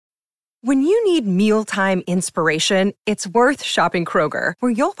When you need mealtime inspiration, it's worth shopping Kroger,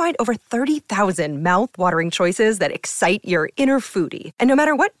 where you'll find over 30,000 mouth-watering choices that excite your inner foodie. And no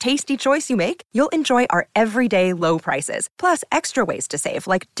matter what tasty choice you make, you'll enjoy our everyday low prices, plus extra ways to save,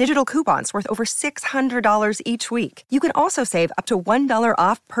 like digital coupons worth over $600 each week. You can also save up to $1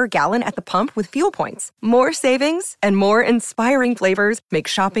 off per gallon at the pump with fuel points. More savings and more inspiring flavors make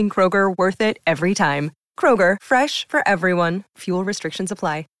shopping Kroger worth it every time. Kroger, fresh for everyone. Fuel restrictions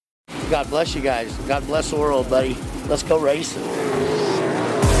apply. God bless you guys. God bless the world, buddy. Let's go racing.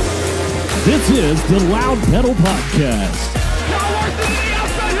 This is the Loud Pedal Podcast.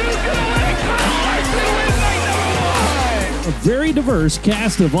 A very diverse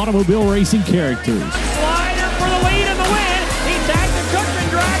cast of automobile racing characters. Slider for the lead in the win. He tagged the Cookman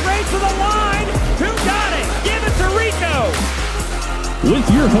drag race to the line. Who got it? Give it to Rico. With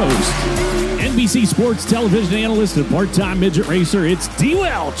your host, NBC Sports television analyst and part-time midget racer, it's D.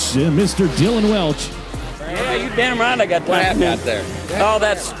 Welch and Mr. Dylan Welch. Yeah, you damn right I got time out there. Oh,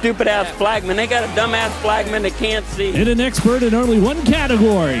 that stupid-ass flagman. They got a dumb-ass flagman that can't see. And an expert in only one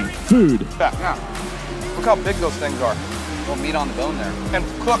category, food. Yeah. Look how big those things are. Little meat on the bone there. And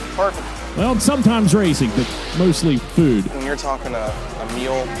cooked perfect. Well, sometimes racing, but mostly food. When you're talking a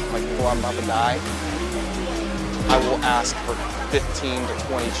meal, like before I'm about to die, I will ask for 15 to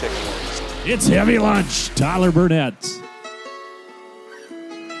 20 chicken wings. It's Heavy Lunch, Tyler Burnett.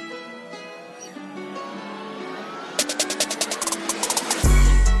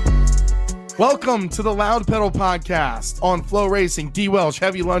 Welcome to the Loud Pedal Podcast on Flow Racing. D. Welch,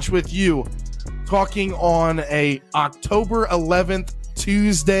 Heavy Lunch with you. Talking on a October 11th,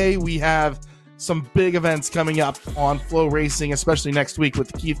 Tuesday. We have some big events coming up on Flow Racing, especially next week with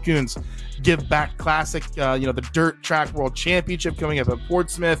the Keith Kunz Give Back Classic. The Dirt Track World Championship coming up at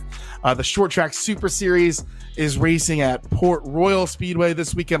Portsmouth. The Short Track Super Series is racing at Port Royal Speedway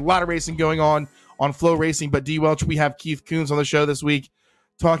this weekend. A lot of racing going on Flow Racing. But D. Welch, we have Keith Kunz on the show this week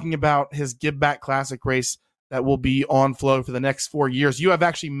talking about his Give Back Classic race that will be on Flow for the next 4 years. You have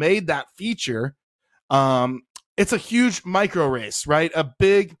actually made that feature. It's a huge micro race, right? A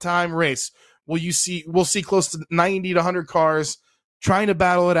big time race. We'll see close to 90 to 100 cars trying to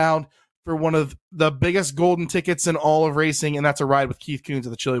battle it out for one of the biggest golden tickets in all of racing, and that's a ride with Keith Kunz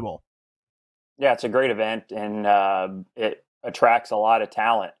at the Chili Bowl. Yeah, it's a great event, and it attracts a lot of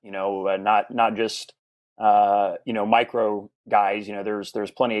talent. Not just micro guys.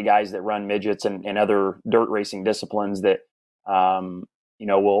 There's plenty of guys that run midgets and other dirt racing disciplines that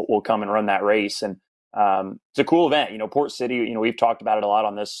will come and run that race. And it's a cool event. Port City, we've talked about it a lot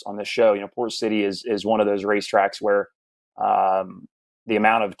on this show. Port City is one of those racetracks where the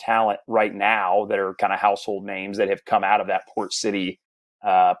amount of talent right now that are kind of household names that have come out of that Port City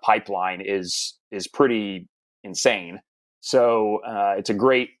pipeline is pretty insane. So it's a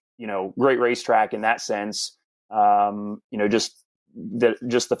great racetrack in that sense. Just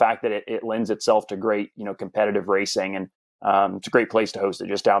the fact that it lends itself to great, competitive racing, and it's a great place to host it,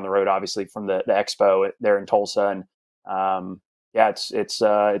 just down the road, obviously, from the expo there in Tulsa. And it's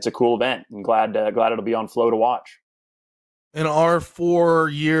a cool event. I'm glad it'll be on Flow to watch. In our 4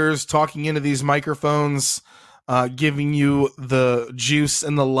 years talking into these microphones, giving you the juice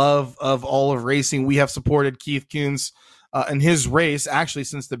and the love of all of racing, we have supported Keith Kunz and his race actually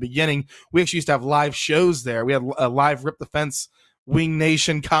since the beginning. We actually used to have live shows there. We had a live Rip the Fence Wing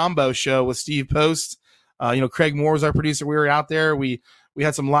Nation combo show with Steve Post. Craig Moore was our producer. We were out there. We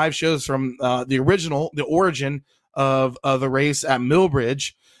had some live shows from the origin of the race at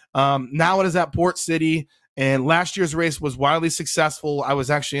Millbridge. Now it is at Port City, and last year's race was wildly successful. I was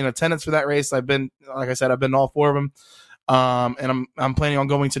actually in attendance for that race. I've been to all four of them. And I'm planning on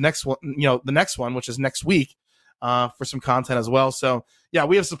going to the next one, which is next week, for some content as well. So yeah,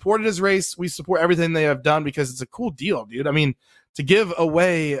 we have supported his race. We support everything they have done because it's a cool deal, dude. I mean, to give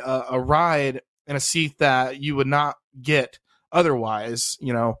away a ride in a seat that you would not get otherwise,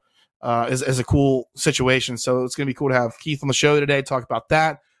 is a cool situation. So it's going to be cool to have Keith on the show today, talk about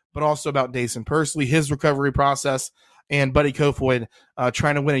that, but also about Dason Pursley, his recovery process, and Buddy Kofoid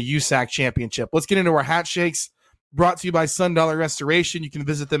trying to win a USAC championship. Let's get into our hat shakes, brought to you by Sundollar Restoration. You can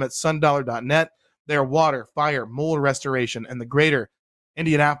visit them at sundollar.net. They're water, fire, mold restoration in the greater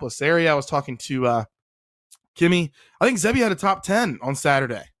Indianapolis area. I was talking to Kimmy. I think Zebby had a top 10 on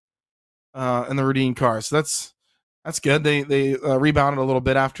Saturday in the Routine car. So that's good. They rebounded a little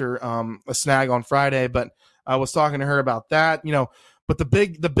bit after a snag on Friday, but I was talking to her about that, but the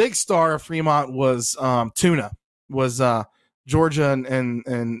big star of Fremont was Tuna, was Georgia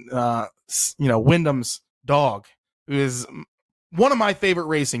and Wyndham's dog, who is one of my favorite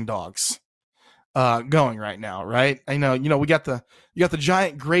racing dogs. going right now, right? I know, we got the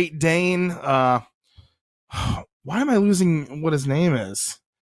giant Great Dane. Why am I losing what his name is?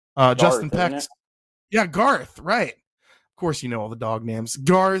 Garth, Justin isn't Peck. it? Yeah, Garth, right. Of course, all the dog names.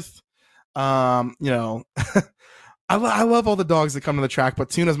 Garth, I love all the dogs that come to the track, but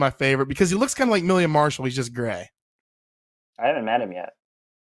Tuna's my favorite because he looks kind of like Million Marshall. He's just gray. I haven't met him yet.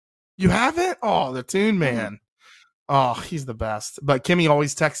 You haven't? Oh, the Tune man. Oh, he's the best. But Kimmy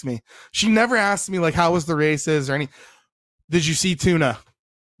always texts me. She never asks me like how was the races or any. Did you see Tuna?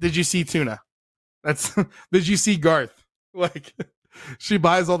 Did you see Tuna? That's did you see Garth? Like she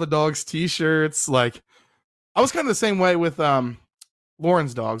buys all the dogs t-shirts. Like I was kind of the same way with Lauren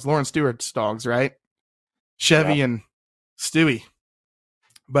Stewart's dogs, right? Chevy and Stewie.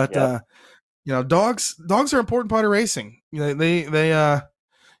 But dogs are an important part of racing. They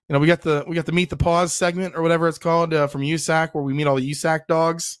we got the Meet the Paws segment or whatever it's called from USAC where we meet all the USAC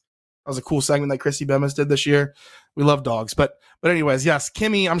dogs. That was a cool segment that Chrissy Bemis did this year. We love dogs. But anyways, yes,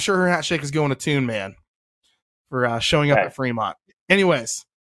 Kimmy, I'm sure her hat shake is going to Tune Man for showing up at Fremont. Anyways,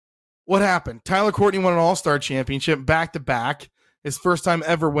 what happened? Tyler Courtney won an All-Star championship back-to-back. His first time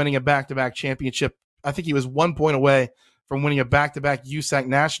ever winning a back-to-back championship. I think he was 1 point away from winning a back-to-back USAC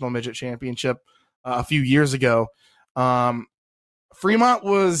National Midget Championship a few years ago. Fremont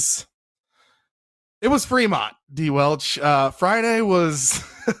was Fremont, D. Welch. Friday was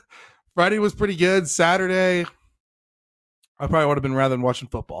pretty good. Saturday, I probably would have been rather than watching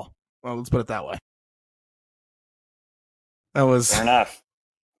football. Well, let's put it that way. That was fair enough.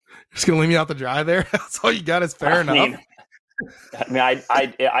 Just gonna leave me out to dry there. That's all you got is fair enough.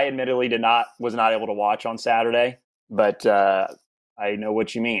 I admittedly was not able to watch on Saturday, but I know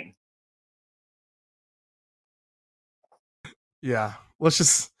what you mean. Yeah.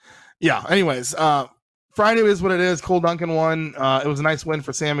 Anyways, Friday is what it is. Cole Duncan won. It was a nice win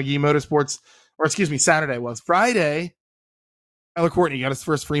for Sam McGee Motorsports, Saturday was. Friday, Tyler Courtney got his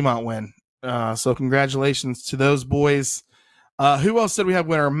first Fremont win. So congratulations to those boys. Who else did we have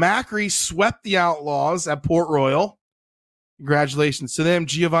winner? Macri swept the Outlaws at Port Royal. Congratulations to them.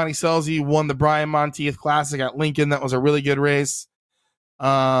 Giovanni Selzy won the Brian Monteith Classic at Lincoln. That was a really good race. Who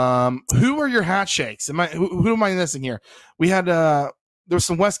are your hat shakes? Who am I missing here? We had there was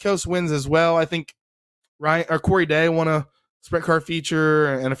some West Coast wins as well. I think Corey Day won a sprint car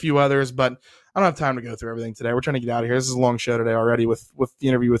feature and a few others, but I don't have time to go through everything today. We're trying to get out of here. This is a long show today already with the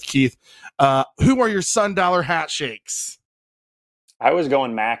interview with Keith. Who are your $1 hat shakes? I was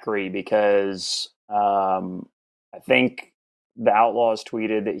going Macri because I think the Outlaws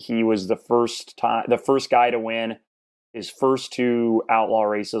tweeted that he was the first guy to win his first two Outlaw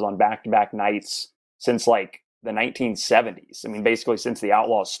races on back-to-back nights since like the 1970s. I mean, basically since the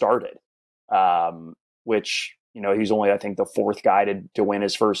Outlaws started, which, he's only, I think, the fourth guy to win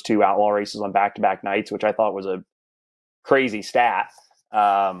his first two Outlaw races on back-to-back nights, which I thought was a crazy stat,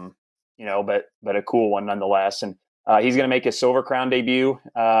 but a cool one nonetheless. And he's going to make his Silver Crown debut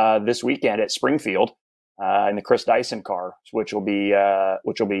this weekend at Springfield in the Chris Dyson car, which will be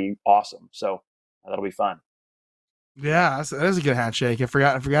awesome. So that'll be fun. Yeah, that is a good handshake. I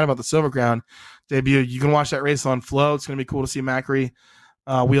forgot about the Silver Crown debut. You can watch that race on Flow. It's going to be cool to see Macri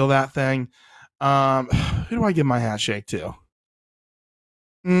wheel that thing. Who do I give my handshake to?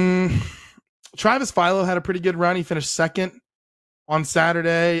 Travis Philo had a pretty good run. He finished second on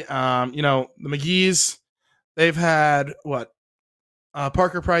Saturday. The McGee's, they've had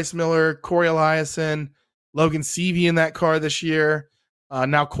Parker Price Miller, Corey Eliason, Logan Seavey in that car this year.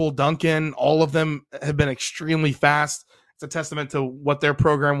 Now Cole Duncan, all of them have been extremely fast. It's a testament to what their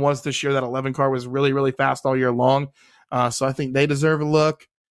program was this year. That 11 car was really, really fast all year long. So I think they deserve a look.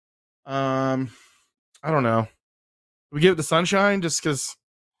 I don't know. We give it to Sunshine just because,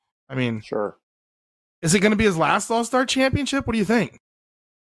 sure. Is it going to be his last All-Star championship? What do you think?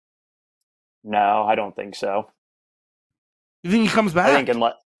 No, I don't think so. You think he comes back? I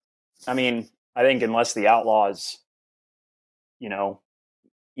think unless the Outlaws,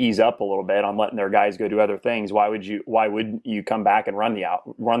 ease up a little bit on letting their guys go do other things, why would you come back and run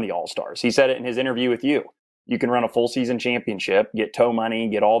the All-Stars? He said it in his interview with you. You can run a full season championship, get tow money,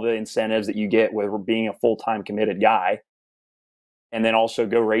 get all the incentives that you get with being a full-time committed guy, and then also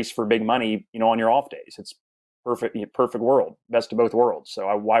go race for big money, on your off days. It's perfect world, best of both worlds.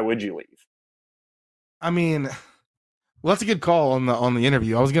 So why would you leave? Well, that's a good call on the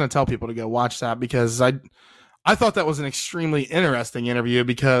interview. I was going to tell people to go watch that because I thought that was an extremely interesting interview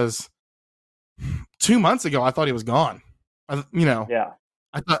because 2 months ago I thought he was gone. Yeah.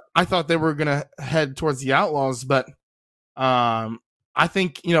 I thought they were going to head towards the Outlaws, but I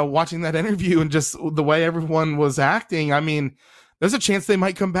think, watching that interview and just the way everyone was acting, there's a chance they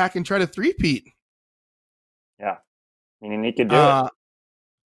might come back and try to three-peat Yeah. I mean, he could do it.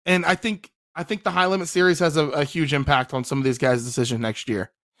 And I think the high limit series has a huge impact on some of these guys' decision next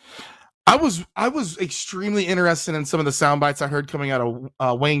year. I was extremely interested in some of the sound bites I heard coming out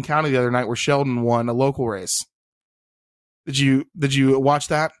of Wayne County the other night, where Sheldon won a local race. Did you watch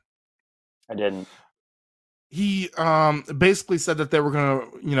that? I didn't. He basically said that they were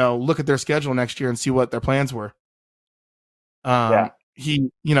going to look at their schedule next year and see what their plans were. Yeah.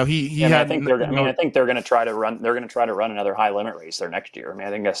 I think they're going to try to run. They're going to try to run another high limit race there next year. I mean, I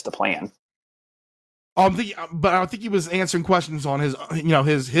think that's the plan. But I think he was answering questions on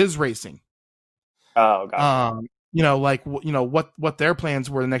his racing. Oh, gotcha. What their plans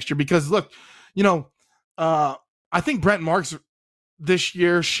were the next year, because look, I think Brent Marks this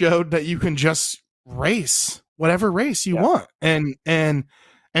year showed that you can just race whatever race you want and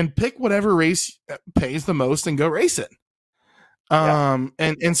pick whatever race pays the most and go race it.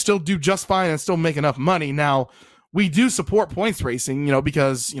 And still do just fine and still make enough money. Now, we do support points racing,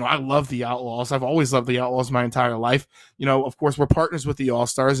 because, I love the Outlaws. I've always loved the Outlaws my entire life. Of course, we're partners with the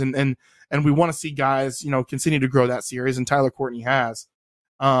All-Stars and we want to see guys, continue to grow that series, and Tyler Courtney has.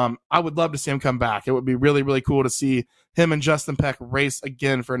 I would love to see him come back. It would be really, really cool to see him and Justin Peck race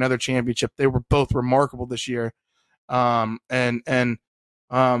again for another championship. They were both remarkable this year. Go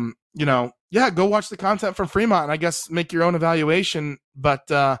watch the content from Fremont and I guess make your own evaluation. But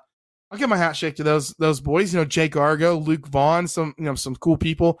I'll give my hat shake to those boys. Jake Argo, Luke Vaughn, some cool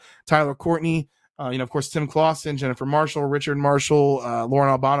people. Tyler Courtney, of course Tim Clausen, Jennifer Marshall, Richard Marshall, Lauren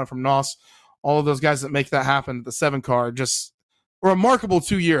Albano from NOS. All of those guys that make that happen at the 7 car. Just a remarkable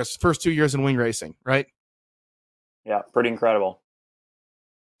 2 years. First 2 years in wing racing, right? Yeah, pretty incredible.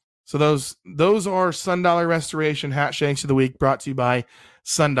 So those are Sundollar Restoration hat shakes of the week, brought to you by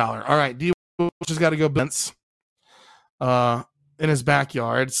Sundollar. All right, D just got to go Vince in his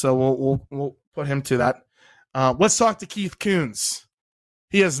backyard, so we'll put him to that. Let's talk to Keith Kunz.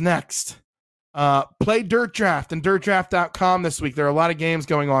 He is next. Play Dirt Draft and dirtdraft.com this week. There are a lot of games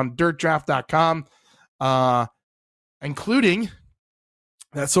going on dirtdraft.com, including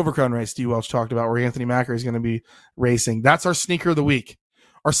that Silver Crown race D. Welch talked about, where Anthony Macri is going to be racing. That's our sneaker of the week,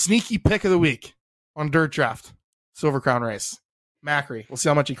 our sneaky pick of the week on Dirt Draft. Silver Crown race. Macri. We'll see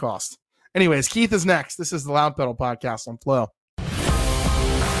how much he costs. Anyways, Keith is next. This is the Loud Pedal Podcast on Flow.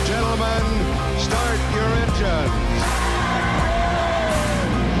 Gentlemen, start your engines.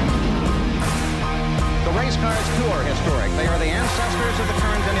 The race cars, too, are historic. They are the ancestors of the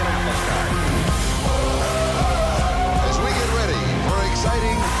current Indianapolis car. As we get ready for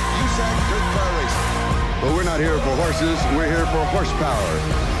exciting USAC dirt car racing. But we're not here for horses, we're here for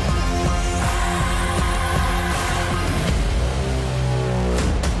horsepower.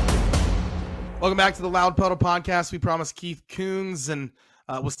 Welcome back to the Loud Pedal Podcast. We promised Keith Kunz, and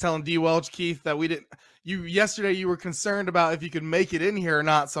was telling D. Welch, Keith, that we didn't. Yesterday you were concerned about if you could make it in here or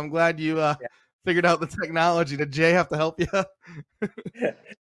not. So I'm glad you figured out the technology. Did Jay have to help you?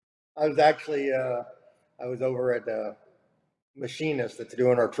 I was actually I was over at the machinist that's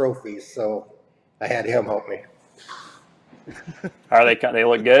doing our trophies, so I had him help me. Are they? They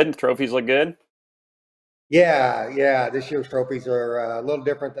look good. Trophies look good. Yeah. This year's trophies are a little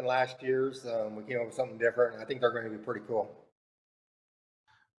different than last year's. We came up with something different. I think they're going to be pretty cool.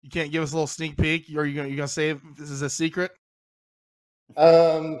 You can't give us a little sneak peek? Or you gonna say this is a secret?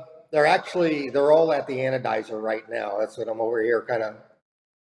 They're all at the anodizer right now. That's what I'm over here kind of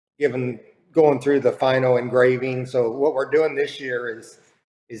going through the final engraving. So what we're doing this year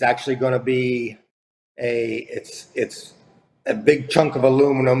is actually going to be it's a big chunk of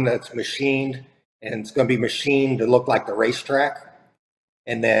aluminum that's machined. And it's going to be machined to look like the racetrack.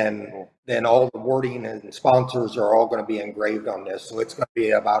 And then all the wording and sponsors are all going to be engraved on this. So it's going to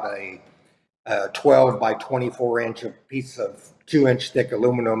be about a 12 by 24 inch piece of 2-inch thick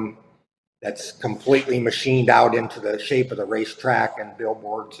aluminum that's completely machined out into the shape of the racetrack and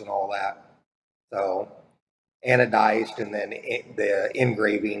billboards and all that. So anodized, and then the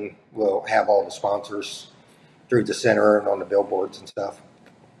engraving will have all the sponsors through the center and on the billboards and stuff.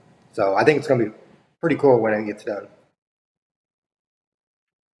 So I think it's going to be pretty cool when it gets done.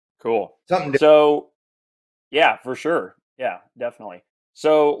 Cool. Something different. So, yeah, for sure. Yeah, definitely.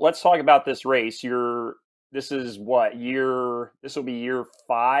 So let's talk about this race. This will be year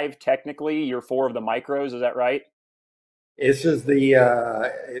 5, technically, year 4 of the micros. Is that right? This is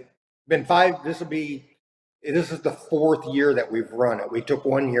it's been 5. This is the 4th year that we've run it. We took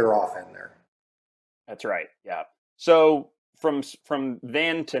 1 year off in there. That's right. Yeah. So from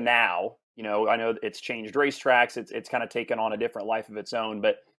then to now, I know it's changed racetracks. It's kind of taken on a different life of its own.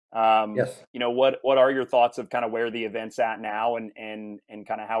 But yes. What are your thoughts of kind of where the event's at now and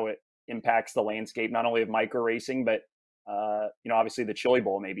kind of how it impacts the landscape, not only of micro racing, but, obviously the Chili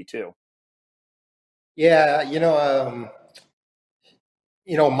Bowl maybe too. Yeah,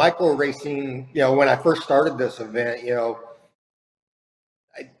 micro racing, when I first started this event,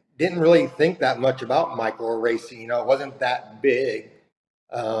 I didn't really think that much about micro racing. It wasn't that big.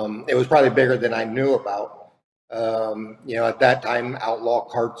 It was probably bigger than I knew about. At that time, outlaw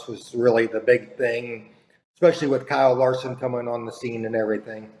carts was really the big thing, especially with Kyle Larson coming on the scene and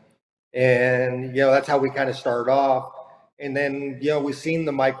everything. And, that's how we kind of started off. And then, we've seen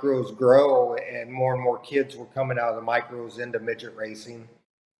the micros grow, and more kids were coming out of the micros into midget racing.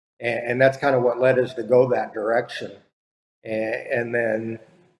 And that's kind of what led us to go that direction. And then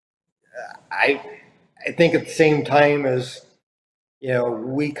I think at the same time as,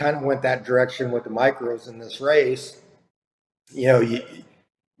 we kind of went that direction with the micros in this race, the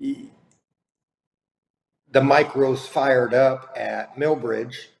micros fired up at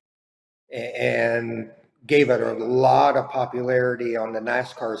Millbridge and gave it a lot of popularity on the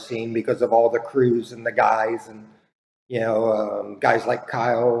NASCAR scene because of all the crews and the guys and, guys like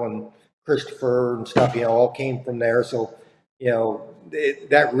Kyle and Christopher and stuff, all came from there. So,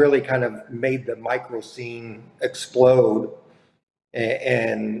 that really kind of made the micro scene explode.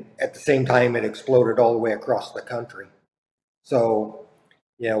 And at the same time, it exploded all the way across the country. So,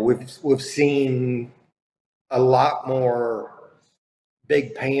 we've seen a lot more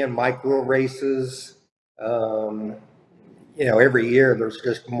big paying micro races. Every year there's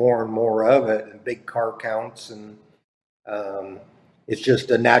just more and more of it, and big car counts, and it's just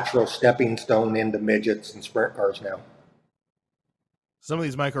a natural stepping stone into midgets and sprint cars now. Some of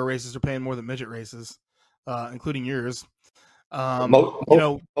these micro races are paying more than midget races, including yours.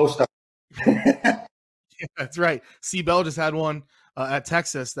 Most of yeah, that's right. C. Bell just had one at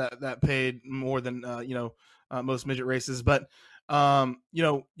Texas that paid more than most midget races. But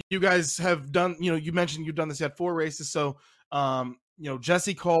you guys have done. You mentioned you've done this. You had 4 races. So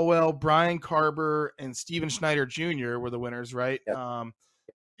Jesse Caldwell, Brian Carber, and Steven Schneider Jr. were the winners, right? Yep.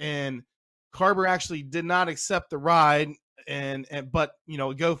 And Carber actually did not accept the ride, but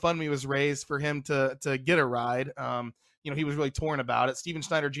GoFundMe was raised for him to get a ride. He was really torn about it. Steven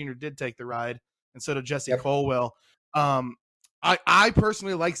Schneider Jr. did take the ride, and so did Jesse Caldwell. I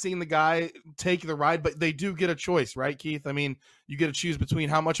personally like seeing the guy take the ride, but they do get a choice, right, Keith? I mean, you get to choose between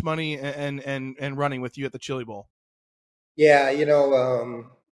how much money and running with you at the Chili Bowl. Yeah, like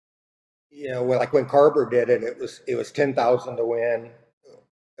when Carber did it, it was 10,000 to win,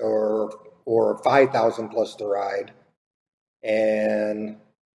 or 5,000 plus the ride,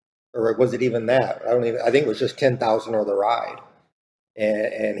 or was it even that? I think it was just 10,000 or the ride,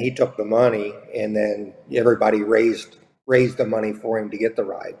 and he took the money, and then everybody raised the money for him to get the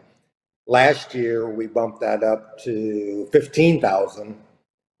ride. Last year we bumped that up to 15,000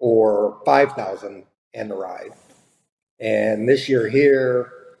 or 5,000 and the ride. And this year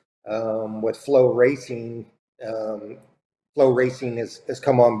here, with Flow Racing has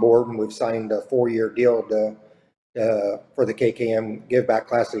come on board, and we've signed a 4-year deal for the KKM Give Back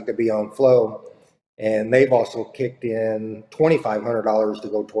Classic to be on Flow. And they've also kicked in $2,500 to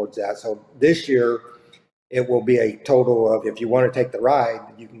go towards that. So this year it will be a total of, if you want to take the ride,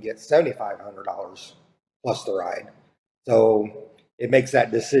 you can get $7,500 plus the ride. So it makes that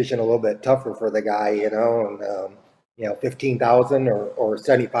decision a little bit tougher for the guy, and 15,000 or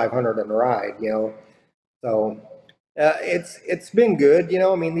 7,500 on the ride, So it's been good,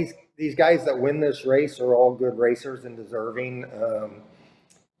 these guys that win this race are all good racers and deserving.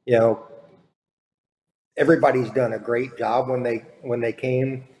 Everybody's done a great job when they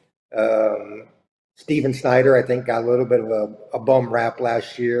came. Steven Schneider, I think, got a little bit of a bum rap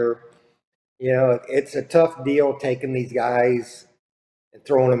last year. It's a tough deal taking these guys and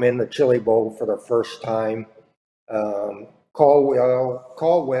throwing them in the Chili Bowl for their first time. Caldwell,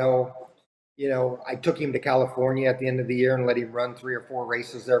 I took him to California at the end of the year and let him run 3 or 4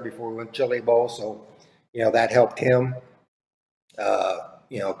 races there before we went Chili Bowl. So, that helped him.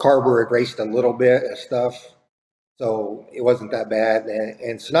 Carber had raced a little bit of stuff, so it wasn't that bad.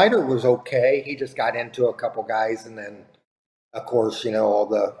 And Snyder was okay. He just got into a couple guys, and then, of course, all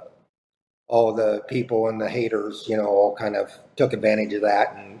the people and the haters, all kind of took advantage of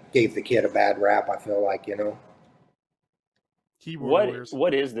that and gave the kid a bad rap, I feel like,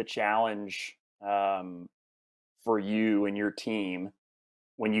 What is the challenge for you and your team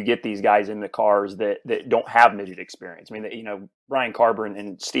when you get these guys in the cars that don't have midget experience? I mean, Brian Carber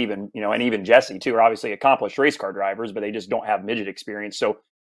and Steven, and even Jesse too, are obviously accomplished race car drivers, but they just don't have midget experience. So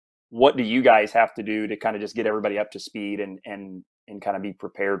what do you guys have to do to kind of just get everybody up to speed and kind of be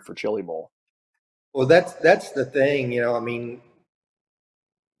prepared for Chili Bowl? Well, that's the thing,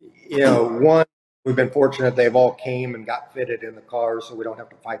 One, we've been fortunate they've all came and got fitted in the cars, so we don't have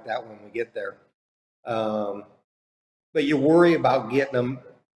to fight that when we get there. But you worry about getting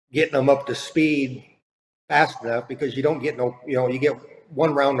them up to speed fast enough, because you don't get you get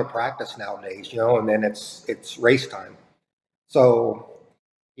one round of practice nowadays, and then it's race time. So,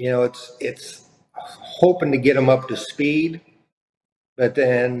 it's hoping to get them up to speed, but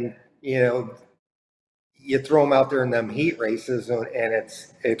then, you throw them out there in them heat races, and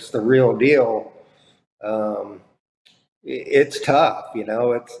it's the real deal. It's tough,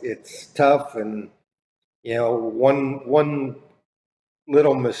 it's tough, and one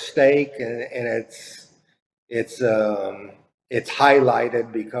little mistake, and it's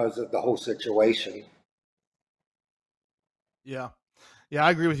highlighted because of the whole situation. Yeah. Yeah,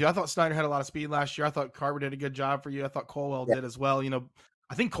 I agree with you. I thought Snyder had a lot of speed last year. I thought Carver did a good job for you. I thought Colwell did as well.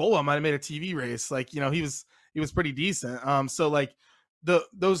 I think Colwell might have made a TV race. Like, he was pretty decent. So like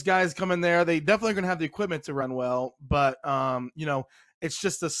those guys come in there, they definitely are going to have the equipment to run well, but it's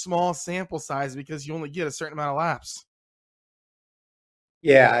just a small sample size because you only get a certain amount of laps.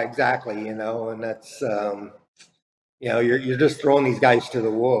 Yeah, exactly. And that's, you're just throwing these guys to the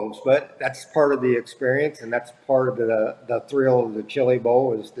wolves, but that's part of the experience, and that's part of the thrill of the Chili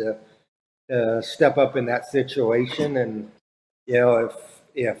Bowl, is to step up in that situation. And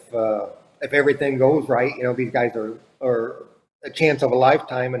if everything goes right, these guys are a chance of a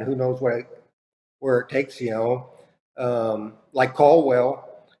lifetime, and who knows where it takes. Like Caldwell.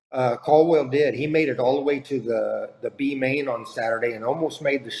 Caldwell did. He made it all the way to the B main on Saturday and almost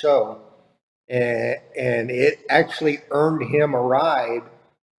made the show. And it actually earned him a ride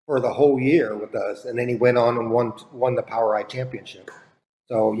for the whole year with us. And then he went on and won the Power Ride Championship.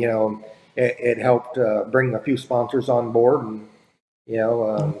 So, it helped bring a few sponsors on board, and,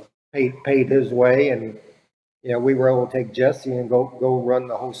 paid his way. And, we were able to take Jesse and go run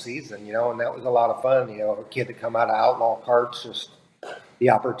the whole season, and that was a lot of fun. A kid to come out of Outlaw Karts, just the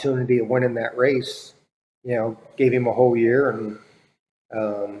opportunity of winning that race, gave him a whole year. And,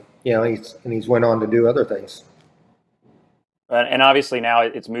 he's went on to do other things. And obviously now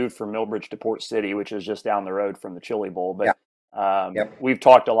it's moved from Millbridge to Port City, which is just down the road from the Chili Bowl. But We've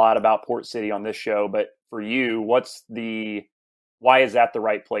talked a lot about Port City on this show. But for you, why is that the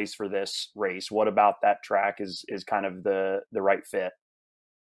right place for this race? What about that track is kind of the right fit?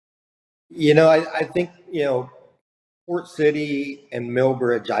 I think, Port City and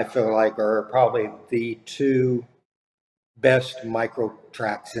Millbridge, I feel like, are probably the two best micro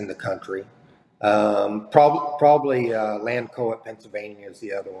tracks in the country. Probably Landco at Pennsylvania is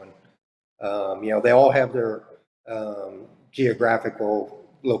the other one. They all have their geographical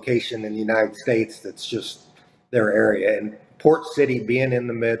location in the United States that's just their area. And Port City, being in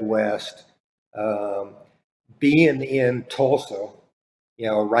the Midwest, being in Tulsa,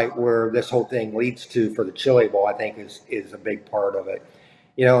 right where this whole thing leads to for the Chili Bowl, I think is a big part of it.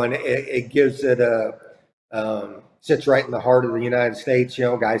 And it gives it sits right in the heart of the United States.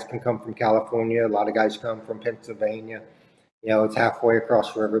 Guys can come from California. A lot of guys come from Pennsylvania. It's halfway across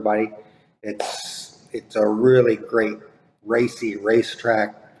for everybody. It's a really great racy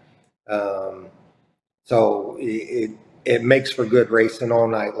racetrack. So it makes for good racing all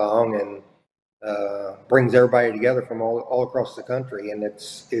night long, and brings everybody together from all across the country. And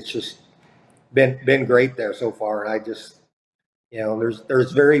it's just been great there so far. And I just,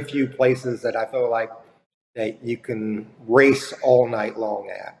 there's very few places that I feel like that you can race all night long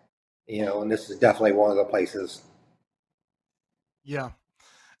at, and this is definitely one of the places. Yeah.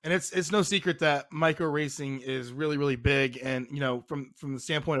 And it's no secret that micro racing is really, really big. And, from the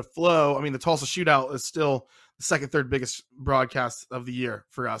standpoint of flow, I mean, the Tulsa Shootout is still the second, third biggest broadcast of the year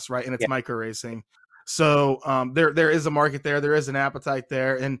for us, right? And it's micro racing. So there is a market there. There is an appetite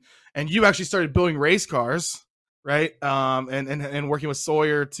there. And you actually started building race cars, right? And working with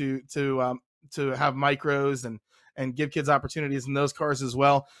Sawyer to have micros and give kids opportunities in those cars as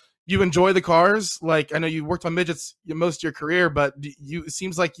well. You enjoy the cars? Like, I know you worked on midgets most of your career, but it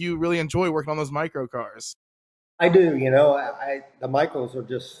seems like you really enjoy working on those micro cars. I do. The micros are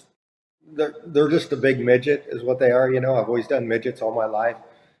just, they're just a big midget is what they are. I've always done midgets all my life.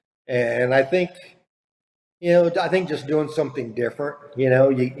 And I think, just doing something different,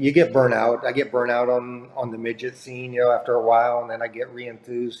 you get burnt out. I get burnt out on the midget scene, after a while, and then I get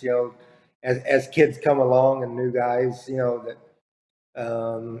re-enthused, as kids come along and new guys, that,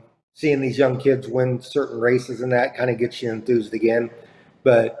 seeing these young kids win certain races and that kind of gets you enthused again.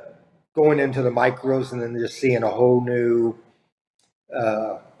 But going into the micros and then just seeing a whole new,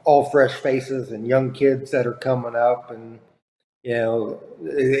 all fresh faces and young kids that are coming up, and,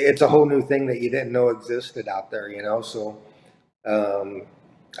 it's a whole new thing that you didn't know existed out there, So,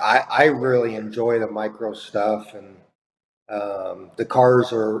 I really enjoy the micro stuff, and the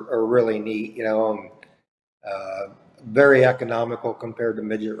cars are really neat, very economical compared to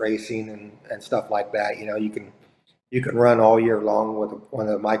midget racing and stuff like that. You can run all year long with one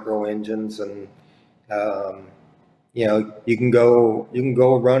of the micro engines, and um, you can go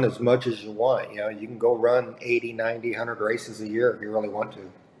run as much as you want. You can go run 80, 90, 100 races a year if you really want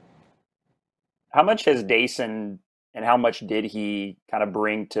to. How much has Dason and how much did he kind of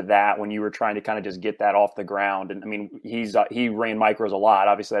bring to that when you were trying to kind of just get that off the ground? And I mean, he ran micros a lot.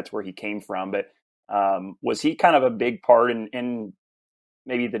 Obviously, that's where he came from. But was he kind of a big part in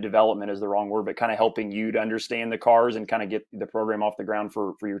maybe the development is the wrong word, but kind of helping you to understand the cars and kind of get the program off the ground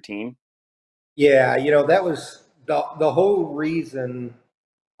for your team? Yeah, that was the whole reason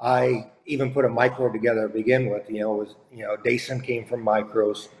I even put a micro together to begin with. Was Dason came from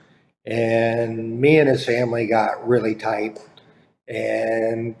micros, and me and his family got really tight,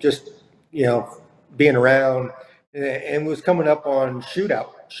 and just being around, and was coming up on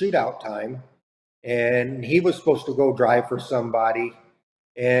shootout time, and he was supposed to go drive for somebody,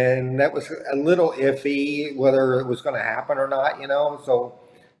 and that was a little iffy whether it was going to happen or not. So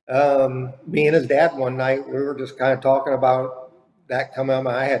me and his dad one night, we were just kind of talking about that coming up.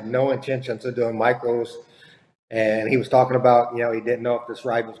 I had no intentions of doing micros, and he was talking about, he didn't know if this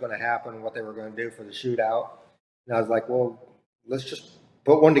ride was going to happen, what they were going to do for the shootout. And I was like, well, let's just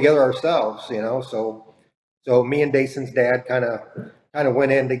put one together ourselves. So me and Dason's dad kind of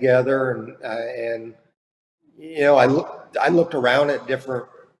went in together, and I looked around at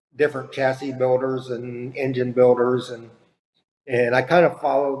different chassis builders and engine builders, and I kind of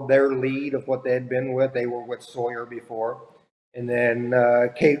followed their lead of what they had been with. They were with Sawyer before. And then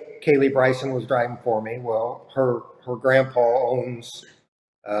Kaylee Bryson was driving for me. Well, her grandpa owns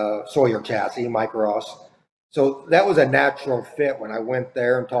Sawyer Chassis, Mike Ross. So that was a natural fit when I went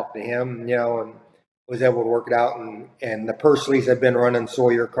there and talked to him, and was able to work it out. And the Pursleys had been running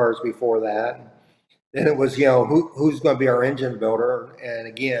Sawyer cars before that. Then it was, who's going to be our engine builder? And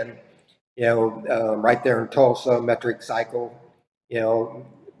again, right there in Tulsa, Metric Cycle,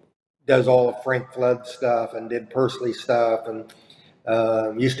 does all of Frank Flood stuff and did Pursley stuff, and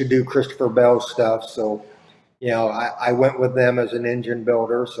used to do Christopher Bell stuff. So, I went with them as an engine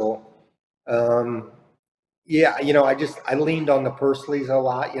builder. So, I leaned on the Pursleys a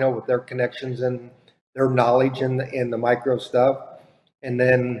lot, with their connections and their knowledge in the micro stuff, and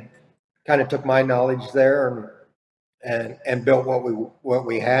then kind of took my knowledge there and built what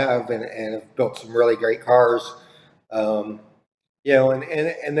we have, and have built some really great cars. And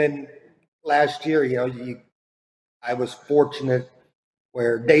then last year, I was fortunate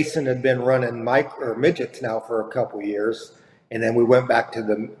where Dason had been running midgets now for a couple years, and then we went back to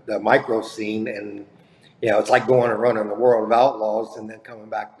the micro scene, and it's like going and running the World of Outlaws, and then coming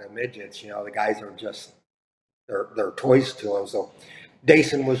back to the midgets. The guys are just they're toys to them. So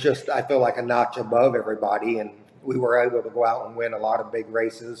Dason was just, I feel like, a notch above everybody, and we were able to go out and win a lot of big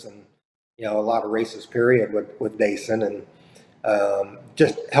races, and a lot of races period with Dason, and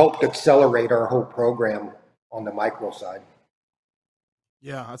just helped accelerate our whole program on the micro side.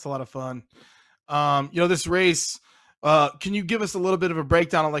 Yeah, that's a lot of fun. This race, can you give us a little bit of a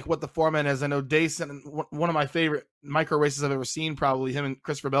breakdown on like what the format is? I know Dason, one of my favorite micro races I've ever seen, probably him and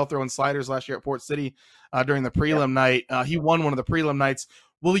Christopher Bell throwing sliders last year at Port City during the prelim night. He won one of the prelim nights.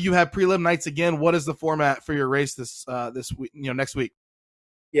 Will you have prelim nights again? What is the format for your race this week, next week?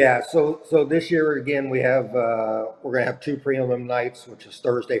 Yeah, so this year again we have we're gonna have two prelim nights, which is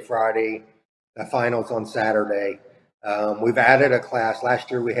Thursday, Friday, the finals on Saturday. We've added a class. Last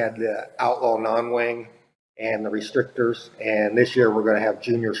year we had the outlaw non-wing and the restrictors, and this year we're going to have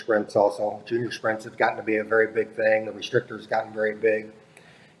junior sprints also. Junior sprints have gotten to be a very big thing. The restrictors gotten very big,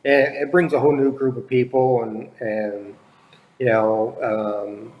 and it brings a whole new group of people, and a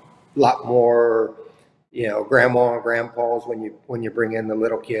lot more. Grandma and grandpas when you bring in the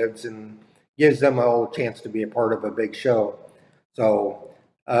little kids, and gives them a whole chance to be a part of a big show. So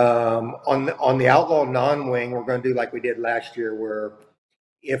on the outlaw non-wing, we're going to do like we did last year, where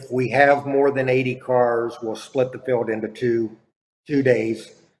if we have more than 80 cars, we'll split the field into two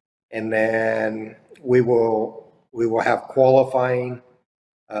days, and then we will have qualifying.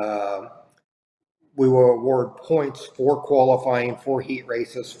 We will award points for qualifying, for heat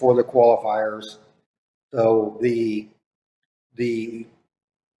races, for the qualifiers. So the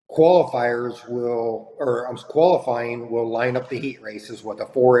qualifying will line up the heat races with a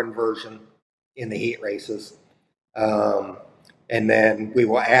 4 inversion in the heat races. And then we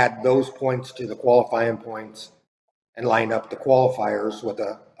will add those points to the qualifying points and line up the qualifiers with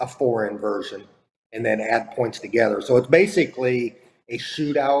a 4 inversion, and then add points together. So it's basically a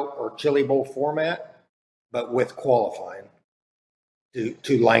shootout or Chili Bowl format, but with qualifying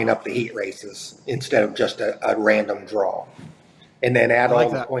to line up the heat races instead of just a random draw. And then add all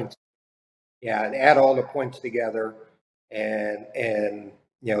the points. Yeah, and add all the points together, and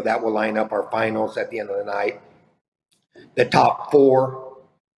that will line up our finals at the end of the night. The top 4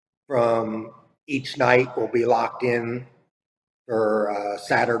 from each night will be locked in for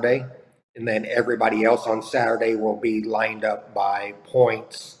Saturday, and then everybody else on Saturday will be lined up by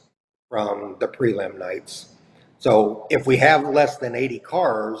points from the prelim nights. So if we have less than 80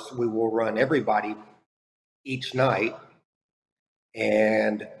 cars, we will run everybody each night,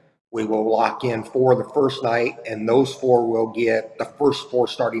 and we will lock in 4 the first night, and those 4 will get the first 4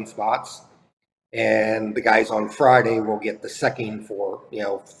 starting spots, and the guys on Friday will get the second 4,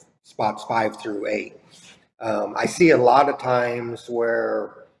 spots 5 through 8. I see a lot of times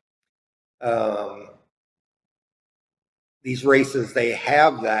where these races, they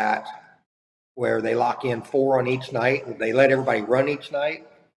have that where they lock in 4 on each night and they let everybody run each night.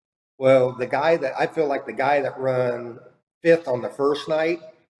 Well, I feel like the guy that run 5th on the first night,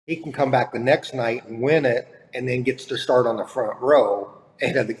 he can come back the next night and win it, and then gets to start on the front row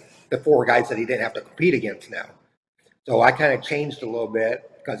and the 4 guys that he didn't have to compete against now. So I kind of changed a little bit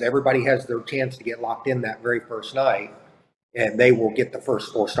because everybody has their chance to get locked in that very first night, and they will get the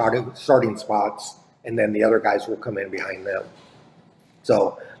first 4 starting spots, and then the other guys will come in behind them.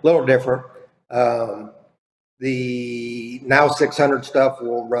 So a little different. The Now 600 stuff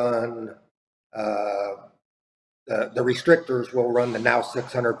will run, the restrictors will run the Now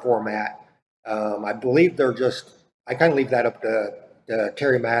 600 format. I believe I kind of leave that up to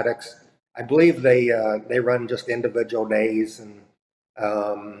Terry Maddox. I believe they run just individual days, and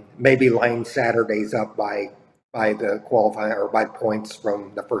maybe line Saturdays up by the qualifying or by points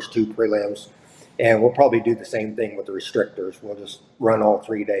from the first 2 prelims. And we'll probably do the same thing with the restrictors. We'll just run all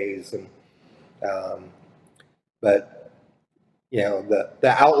 3 days. And but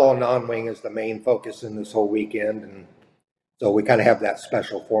the outlaw non-wing is the main focus in this whole weekend, and so we kind of have that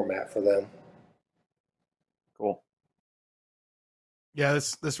special format for them. Cool. Yeah,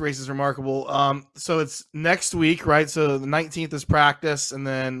 this race is remarkable. So it's next week, right? So the 19th is practice, and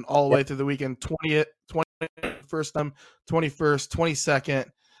then all the way through the weekend, 20th, 21st, 22nd.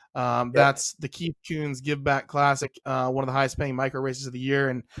 That's the Keith Kunz Give Back Classic, one of the highest paying micro races of the year.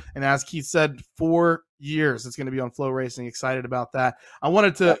 And as Keith said, 4 years it's going to be on Flow Racing. Excited about that. I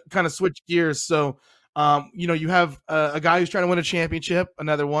wanted to kind of switch gears. So, you have a guy who's trying to win a championship.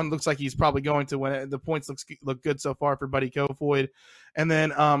 Another one looks like he's probably going to win it. The points look good so far for Buddy Kofoid. And then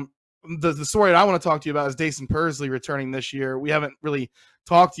the story that I want to talk to you about is Dason Persley returning this year. We haven't really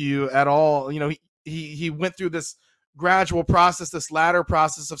talked to you at all. He went through this gradual process, this ladder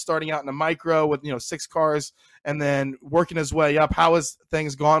process of starting out in a micro with 6 cars and then working his way up. How has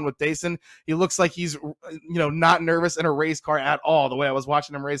things gone with Dason? He looks like he's not nervous in a race car at all, the way I was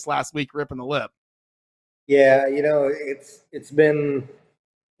watching him race last week, ripping the lip. Yeah, it's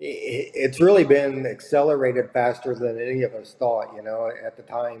really been accelerated faster than any of us thought, at the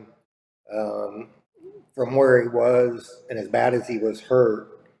time, from where he was and as bad as he was hurt.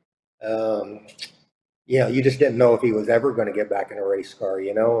 You just didn't know if he was ever going to get back in a race car,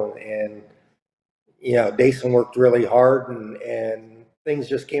 and Dason worked really hard, and things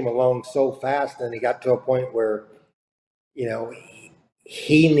just came along so fast, and he got to a point where,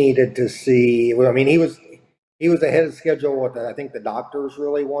 he needed to see. I mean, he was ahead of schedule what I think the doctors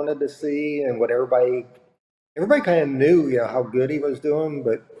really wanted to see, and what everybody kind of knew, how good he was doing,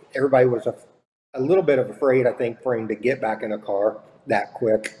 but everybody was a little bit afraid, I think, for him to get back in a car that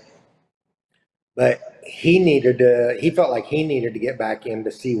quick. But he felt like he needed to get back in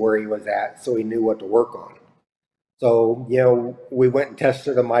to see where he was at so he knew what to work on. So, we went and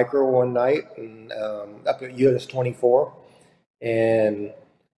tested a micro one night and up at US 24 and,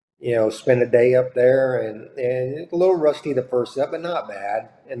 spent a day up there and a little rusty the first set, but not bad.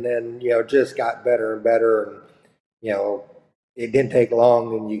 And then, just got better and better. And, it didn't take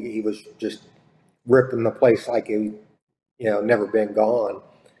long and he was just ripping the place like he, never been gone.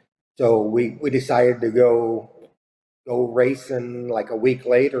 So we decided to go racing like a week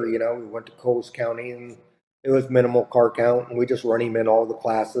later. We went to Coles County and it was minimal car count, and we just run him in all the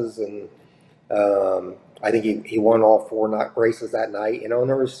classes. And I think he won all 4 races that night. And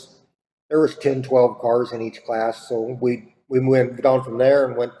there was 10, 12 cars in each class. So we went on from there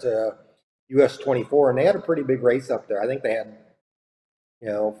and went to US 24, and they had a pretty big race up there. I think they had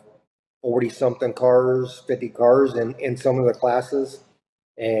 40 something cars, 50 cars in some of the classes.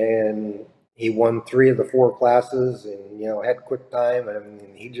 And he won 3 of the 4 classes, and had quick time, and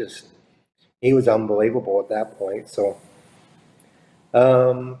he was unbelievable at that point. So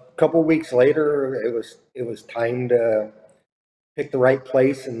Couple weeks later, it was time to pick the right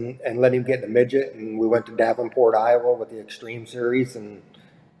place and let him get in the midget. And we went to Davenport, Iowa with the Extreme Series, and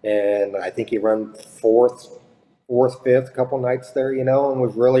I think he ran fifth, a couple nights there, you know, and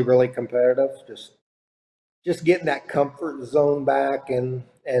was really, really competitive. Just getting that comfort zone back and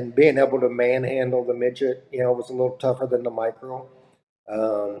being able to manhandle the midget, you know, was a little tougher than the micro.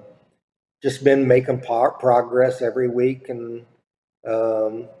 Um, just been making progress every week, and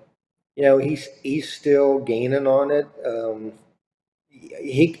you know, he's still gaining on it.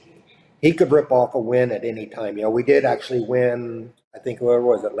 He he could rip off a win at any time. You know, we did actually win. I think where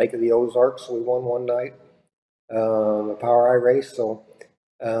was it, Lake of the Ozarks? We won one night, a Power I race. So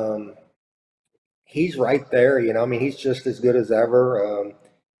um, he's right there. You know, I mean, he's just as good as ever.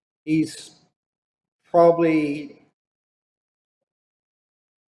 He's probably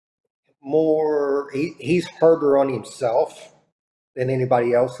he's harder on himself than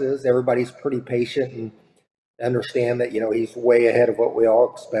anybody else is. Everybody's pretty patient and understand that, you know, he's way ahead of what we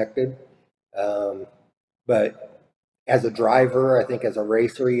all expected. But as a driver, I think as a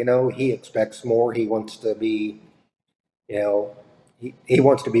racer, you know, he expects more. He wants to be, you know, he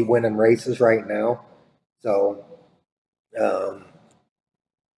wants to be winning races right now. So um,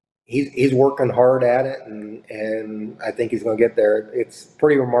 he's working hard at it, and I think he's going to get there. It's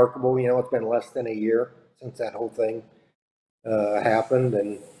pretty remarkable. You know, it's been less than a year since that whole thing happened,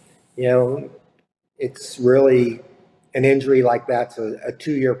 and you know, it's really an injury like that's a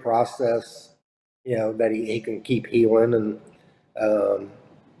 2-year process. You know that he can keep healing, and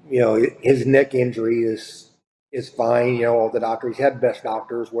you know his neck injury is fine. You know, all the doctors, he's had best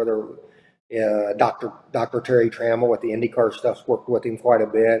doctors, whether Dr. Terry Trammell with the IndyCar stuff's worked with him quite a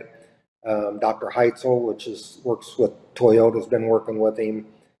bit. Dr. Heitzel, works with Toyota, has been working with him.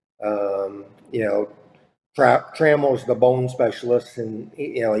 You know, Trammell's the bone specialist, and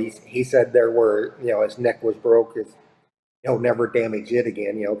you know he said there where, you know, his neck was broke, he'll never damage it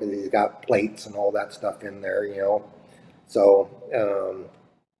again. You know, because he's got plates and all that stuff in there. You know, so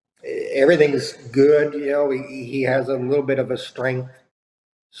everything's good. You know, he has a little bit of a strength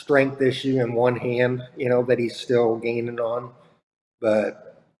issue in one hand. You know, that he's still gaining on,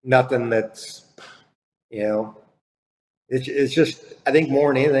 but nothing that's, you know, it's just, I think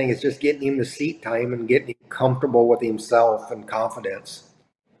more than anything, it's just getting him the seat time and getting him comfortable with himself and confidence.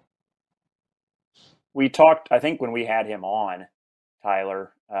 We talked, I think when we had him on,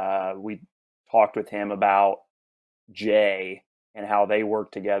 Tyler, we talked with him about Jay and how they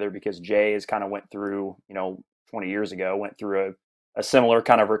work together, because Jay has kind of went through, you know, 20 years ago, went through a similar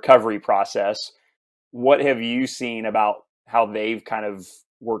kind of recovery process. What have you seen about how they've kind of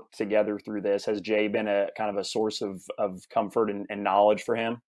worked together through this? Has Jay been a kind of a source of comfort and knowledge for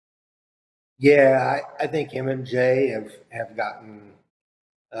him? Yeah, I think him and Jay have gotten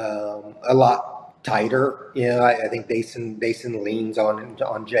a lot tighter. You know, I think Dason leans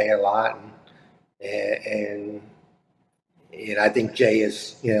on Jay a lot, and I think Jay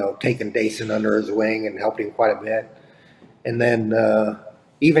is, you know, taking Dason under his wing and helped him quite a bit. And then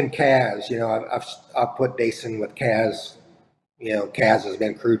even Kaz, you know, I've put Dason with Kaz. You know, Kaz has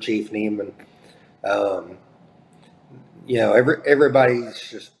been crew chief name, and you know, everybody's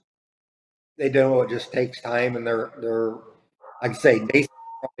just, they know it just takes time, and they're like I say, Dason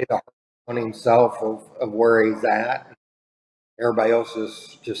probably the hardest on himself of where he's at. Everybody else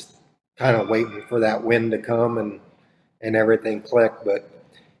is just kind of waiting for that win to come and everything click. But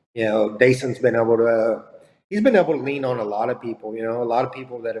you know, Dason's been able to. He's been able to lean on a lot of people. You know, a lot of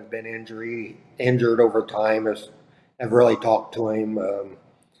people that have been injured over time have really talked to him.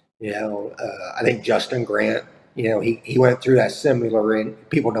 You know, I think Justin Grant, you know, he went through that similar, and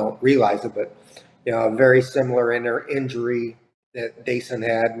people don't realize it, but, you know, a very similar injury that Dason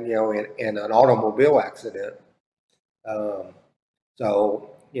had, you know, in an automobile accident. So,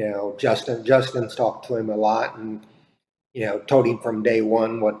 you know, Justin's talked to him a lot, and, you know, told him from day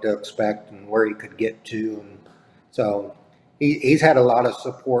one what to expect and where he could get to. And so he's had a lot of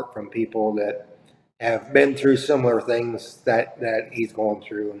support from people that have been through similar things that he's going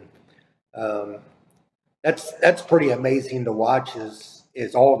through. And that's pretty amazing to watch,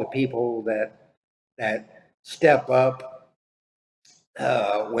 is all the people that step up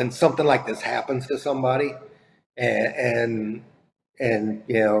when something like this happens to somebody, and you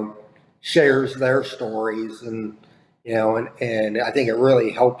know, shares their stories, and you know, and I think it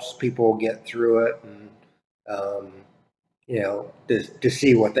really helps people get through it, and you know, to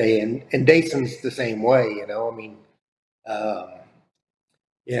see what and Dason's the same way, you know. I mean,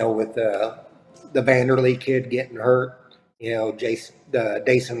 you know, with the Vanderlee kid getting hurt, you know,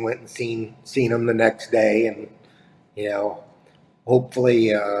 Dason went and seen him the next day, and you know,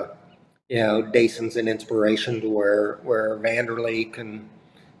 hopefully, Dason's an inspiration to where Vanderlee can,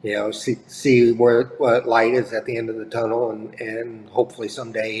 see what light is at the end of the tunnel, and hopefully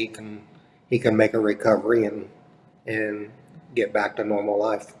someday he can make a recovery and get back to normal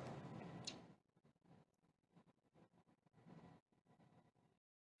life.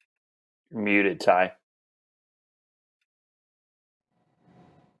 You're muted, Ty.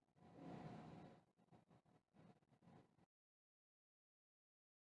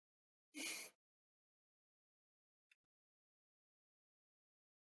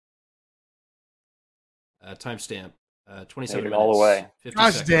 Timestamp 27 minutes. All the way. 50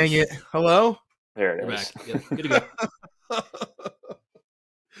 Gosh seconds. dang it. Hello? There it You're is. back. Yep. Good to go.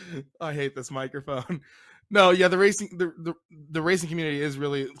 I hate this microphone. No, yeah, the racing community is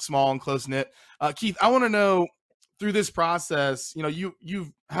really small and close knit. Keith, I want to know, through this process,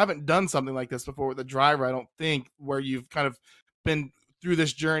 you haven't done something like this before with a driver, I don't think, where you've kind of been through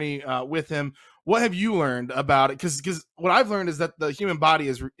this journey with him. What have you learned about it? Because what I've learned is that the human body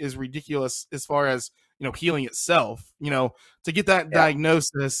is ridiculous as far as healing itself. To get that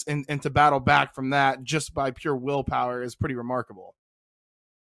diagnosis and to battle back from that just by pure willpower is pretty remarkable.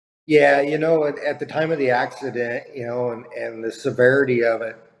 Yeah, at the time of the accident, and the severity of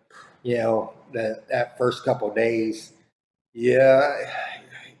it, that first couple of days, you're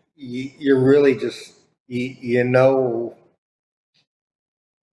really just, you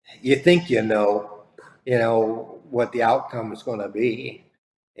think what the outcome is going to be.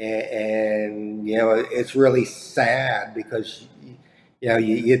 And it's really sad because,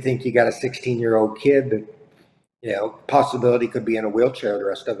 you think you got a 16-year-old kid that, possibility could be in a wheelchair the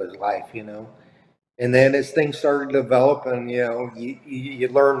rest of his life, And then as things started developing, you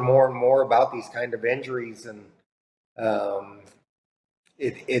learn more and more about these kind of injuries, and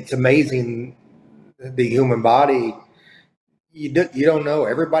it's amazing, the human body. You don't know.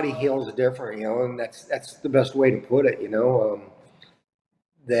 Everybody heals different, and that's the best way to put it.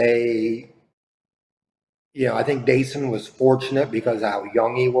 I think Dason was fortunate because how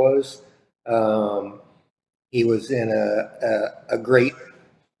young he was. He was in a great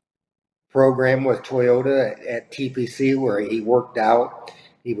program with Toyota at TPC where he worked out.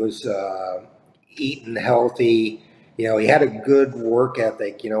 He was eating healthy. He had a good work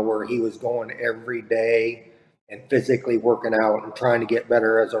ethic, where he was going every day and physically working out and trying to get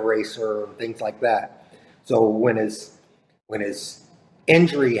better as a racer and things like that. So when his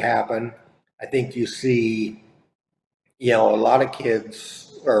injury happened, I think you see, a lot of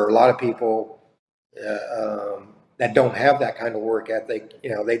kids or a lot of people that don't have that kind of work ethic,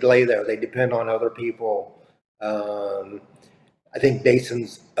 they lay there, they depend on other people. I think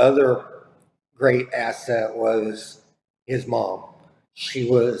Dason's other great asset was his mom. She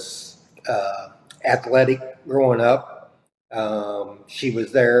was athletic growing up. She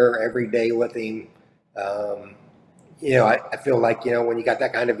was there every day with him. I feel like, when you got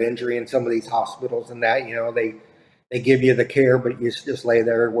that kind of injury in some of these hospitals and that, they give you the care, but you just lay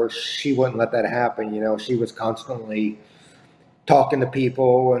there, where she wouldn't let that happen. She was constantly talking to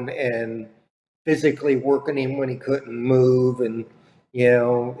people and physically working him when he couldn't move, and,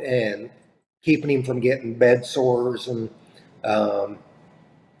 and keeping him from getting bed sores. And,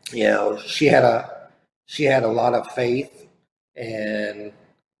 she had a lot of faith, and,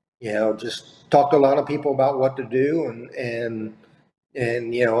 just talked to a lot of people about what to do, and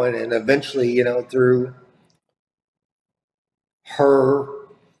eventually, through her,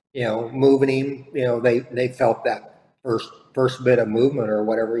 moving him, they felt that first bit of movement or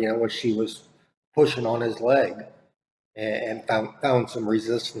whatever, when she was pushing on his leg, and found some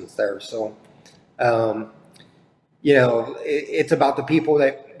resistance there. So, it's about the people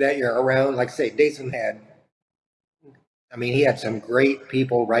that you're around. Like I say, Dason he had some great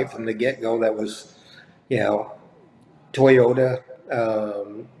people right from the get-go. That was, Toyota,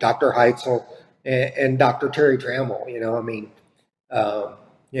 Dr. Heitzel, and Dr. Terry Trammell.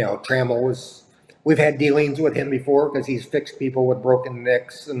 Trammell we've had dealings with him before because he's fixed people with broken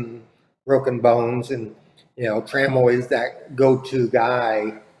necks and broken bones. And, Trammell is that go-to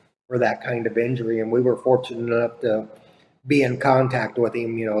guy for that kind of injury. And we were fortunate enough to be in contact with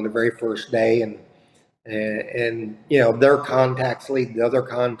him, the very first day. And their contacts lead to other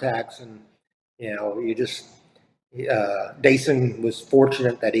contacts. And, Dason was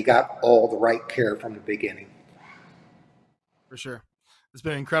fortunate that he got all the right care from the beginning. For sure. It's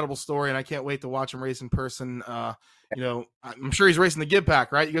been an incredible story, and I can't wait to watch him race in person. I'm sure he's racing the Give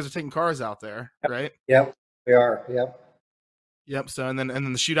Pack, right? You guys are taking cars out there, right? Yep, we are. Yep. So, and then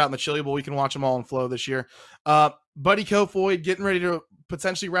the shootout in the Chili Bowl, we can watch them all in flow this year. Buddy Kofoid getting ready to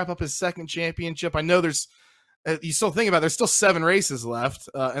potentially wrap up his second championship. I know there's you still think about it, there's still 7 races left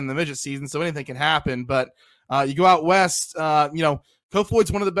in the midget season, so anything can happen. But you go out west,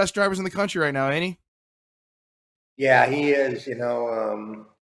 Kofoid's one of the best drivers in the country right now, ain't he? Yeah, he is. In a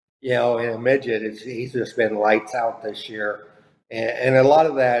midget, he's just been lights out this year, and a lot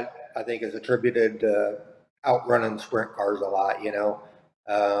of that I think is attributed to outrunning sprint cars a lot.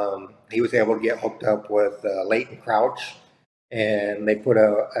 He was able to get hooked up with Leighton Crouch, and they put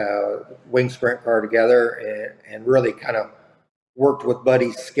a wing sprint car together and really kind of worked with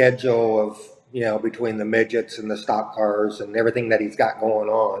Buddy's schedule of between the midgets and the stock cars and everything that he's got going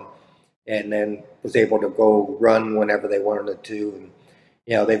on, and then was able to go run whenever they wanted to.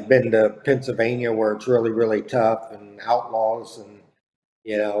 And they've been to Pennsylvania where it's really, really tough and outlaws, and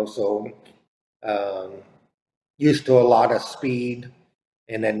so used to a lot of speed.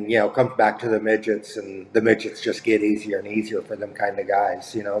 And then comes back to the midgets, and the midgets just get easier and easier for them kind of guys.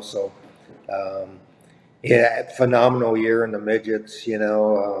 So yeah, phenomenal year in the midgets.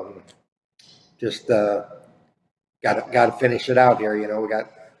 Just got to finish it out here. We got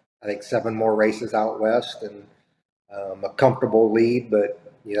I think 7 more races out west, and a comfortable lead, but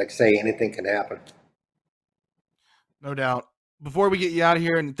like I say, anything can happen. No doubt. Before we get you out of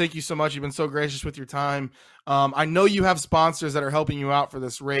here, and thank you so much, you've been so gracious with your time. I know you have sponsors that are helping you out for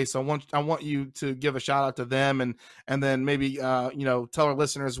this race. I want you to give a shout out to them, and then maybe tell our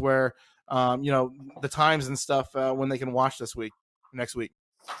listeners where the times and stuff when they can watch next week.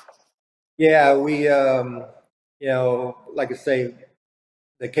 Yeah, we like I say,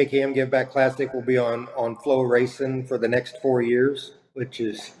 the KKM Give Back Classic will be on Flow Racing for the next 4 years, which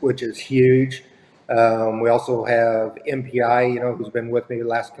is huge. We also have MPI, who's been with me the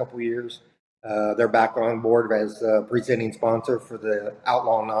last couple of years. They're back on board as a presenting sponsor for the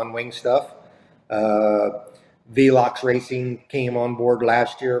Outlaw non-wing stuff. Velox Racing came on board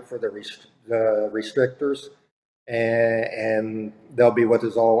last year for the restrictors, and they'll be with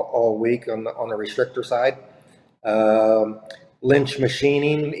us all week on the restrictor side. Lynch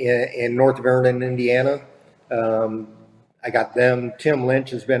Machining in North Vernon, Indiana. I got them. Tim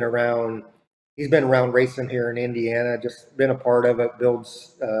Lynch has been around. He's been around racing here in Indiana, just been a part of it,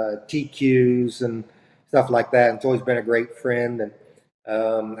 builds TQs and stuff like that. And it's always been a great friend. And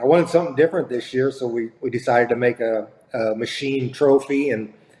I wanted something different this year, so we decided to make a machine trophy.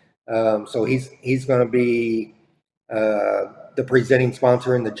 And so he's going to be the presenting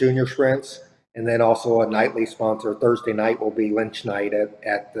sponsor in the junior sprints, and then also a nightly sponsor. Thursday night will be Lynch night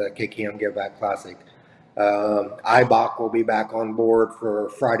at the KKM Give Back Classic. IBOC will be back on board for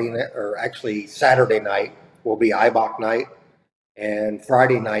Friday night, or actually Saturday night will be IBOC night, and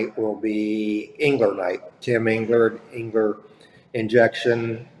Friday night will be Engler night. Tim Engler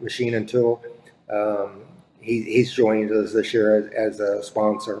Injection Machine and Tool. He's joined us this year as a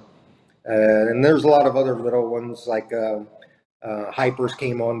sponsor. And there's a lot of other little ones like Hypers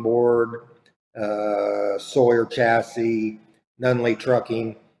came on board, Sawyer Chassis, Nunley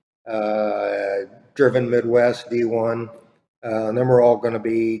Trucking, Driven Midwest D1. And then we're all going to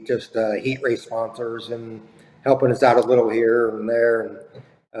be just heat race sponsors and helping us out a little here and there,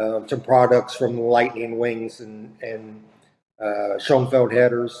 and some products from Lightning Wings and Schoenfeld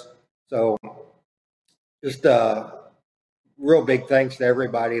headers. So just real big thanks to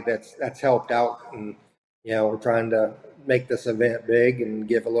everybody that's helped out, and we're trying to make this event big and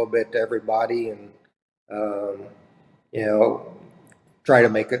give a little bit to everybody, and try to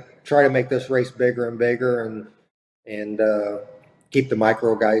make this race bigger and bigger, and keep the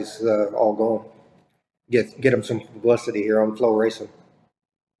micro guys all going. Get them some publicity here on Flow Racing.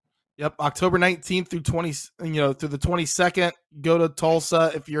 Yep, October 19th through through the 22nd. Go to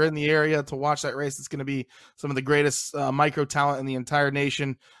Tulsa if you're in the area to watch that race. It's going to be some of the greatest micro talent in the entire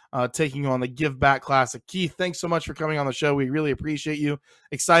nation taking on the Give Back Classic. Keith, thanks so much for coming on the show. We really appreciate you.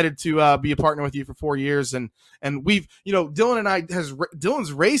 Excited to be a partner with you for 4 years, and we've Dylan and I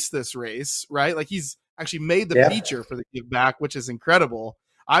Dylan's raced this race, right? Like he's actually made the feature for the Give Back, which is incredible.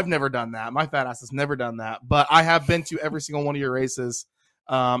 I've never done that. My fat ass has never done that, but I have been to every single one of your races.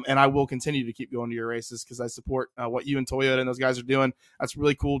 And I will continue to keep going to your races because I support what you and Toyota and those guys are doing. That's a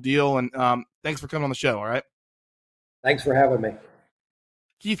really cool deal. And thanks for coming on the show. All right. Thanks for having me.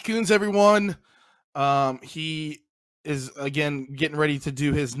 Keith Kunz, everyone. He is, again, getting ready to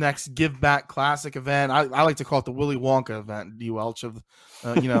do his next Give Back Classic event. I like to call it the Willy Wonka event, D. Welch, of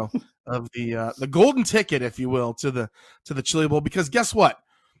of the golden ticket, if you will, to the Chili Bowl. Because guess what?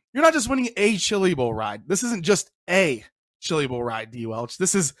 You're not just winning a Chili Bowl ride. This isn't just a Chili Bowl ride, D. Welch.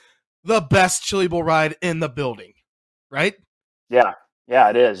 This is the best Chili Bowl ride in the building, right? Yeah,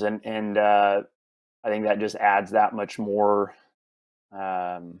 it is, and I think that just adds that much more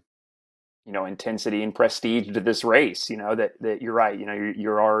intensity and prestige to this race. That you're right.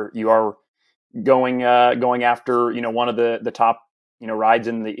 You are going after one of the top rides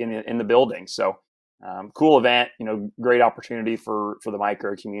in the building. So cool event. Great opportunity for the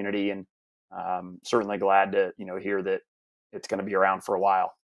micro community, and certainly glad to hear that it's going to be around for a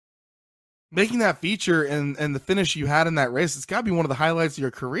while. Making that feature and the finish you had in that race, it's got to be one of the highlights of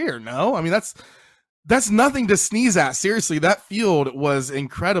your career. No, I mean that's nothing to sneeze at. Seriously, that field was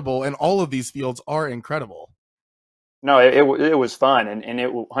incredible, and all of these fields are incredible. No, it was fun, and it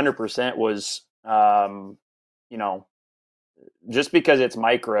 100% was, just because it's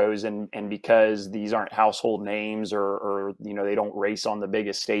micros and because these aren't household names or they don't race on the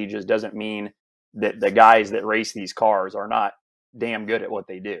biggest stages doesn't mean that the guys that race these cars are not damn good at what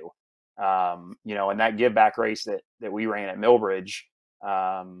they do. And that give back race that we ran at Millbridge,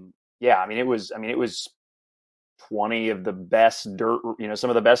 it was 20 of the best dirt, some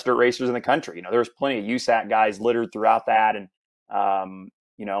of the best dirt racers in the country. There's plenty of USAC guys littered throughout that. And,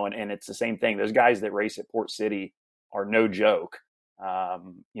 and it's the same thing. Those guys that race at Port City are no joke.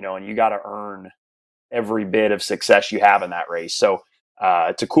 And you got to earn every bit of success you have in that race. So,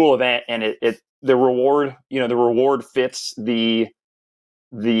 it's a cool event, and the reward fits the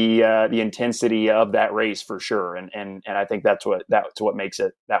intensity of that race for sure. And I think that's what makes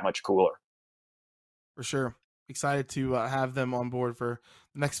it that much cooler. For sure. Excited to have them on board for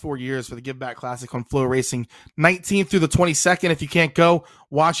the next 4 years for the Give Back Classic on Flow Racing, 19th through the 22nd. If you can't go,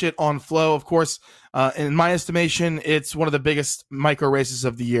 watch it on Flow. Of course, in my estimation, it's one of the biggest micro races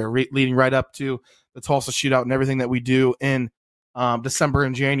of the year, leading right up to the Tulsa Shootout and everything that we do in December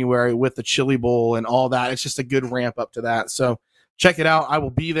and January with the Chili Bowl and all that. It's just a good ramp up to that. So check it out. I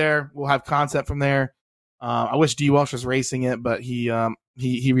will be there. We'll have content from there. I wish D. Welch was racing it, but he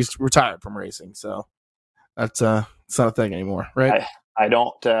retired from racing, so that's it's not a thing anymore, right? I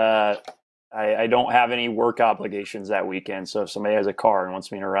don't have any work obligations that weekend, so if somebody has a car and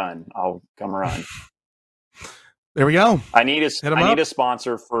wants me to run, I'll come run. There we go. I need a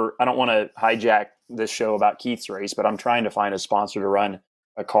sponsor for. I don't want to hijack this show about Keith's race, but I'm trying to find a sponsor to run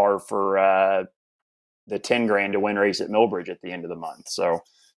a car for the 10 grand to win race at Millbridge at the end of the month. So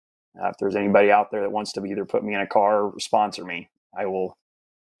if there's anybody out there that wants to either put me in a car or sponsor me, I will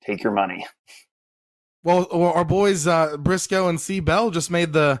take your money. Well, our boys Briscoe and C. Bell just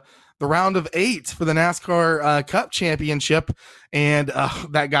made the round of 8 for the NASCAR Cup Championship, and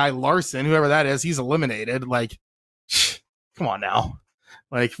that guy Larson, whoever that is, he's eliminated. Like, come on now.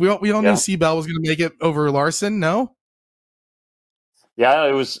 Like, we all knew C. Bell was going to make it over Larson. No. Yeah,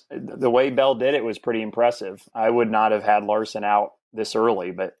 it was the way Bell did it was pretty impressive. I would not have had Larson out this early,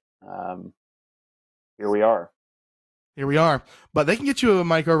 but here we are. Here we are. But they can get you a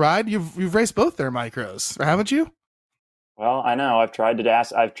micro ride. You've raced both their micros, haven't you? Well, I know. I've tried to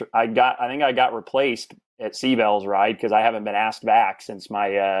ask. I think I got replaced at Seabell's ride because I haven't been asked back since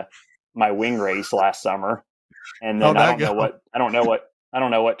my wing race last summer. And then I don't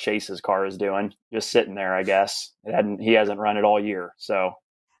know what Chase's car is doing. Just sitting there, I guess. He hasn't run it all year, so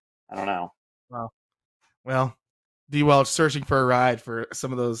I don't know. Well, D. Welch searching for a ride for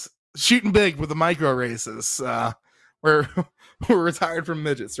some of those shooting big with the micro races. We're retired from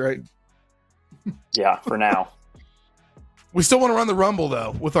midgets, right? Yeah, for now. We still want to run the Rumble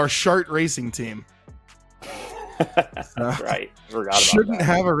though with our Shart racing team. That's right. Forgot about shouldn't that.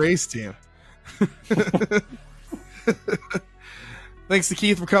 have a race team. Thanks to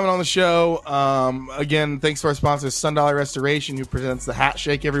Keith for coming on the show. Again, thanks to our sponsor, Sundollar Restoration, who presents the Hat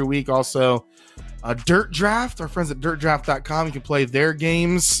Shake every week. Also, Dirt Draft, our friends at dirtdraft.com. You can play their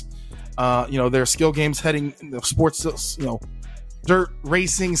games, their skill games heading, sports, dirt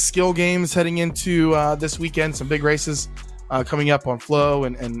racing skill games heading into this weekend. Some big races coming up on Flow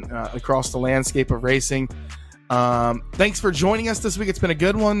and across the landscape of racing. Thanks for joining us this week. It's been a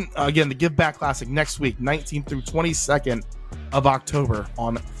good one. Again, the Give Back Classic next week, 19th through 22nd of October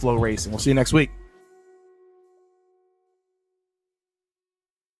on Flow Racing. We'll see you next week.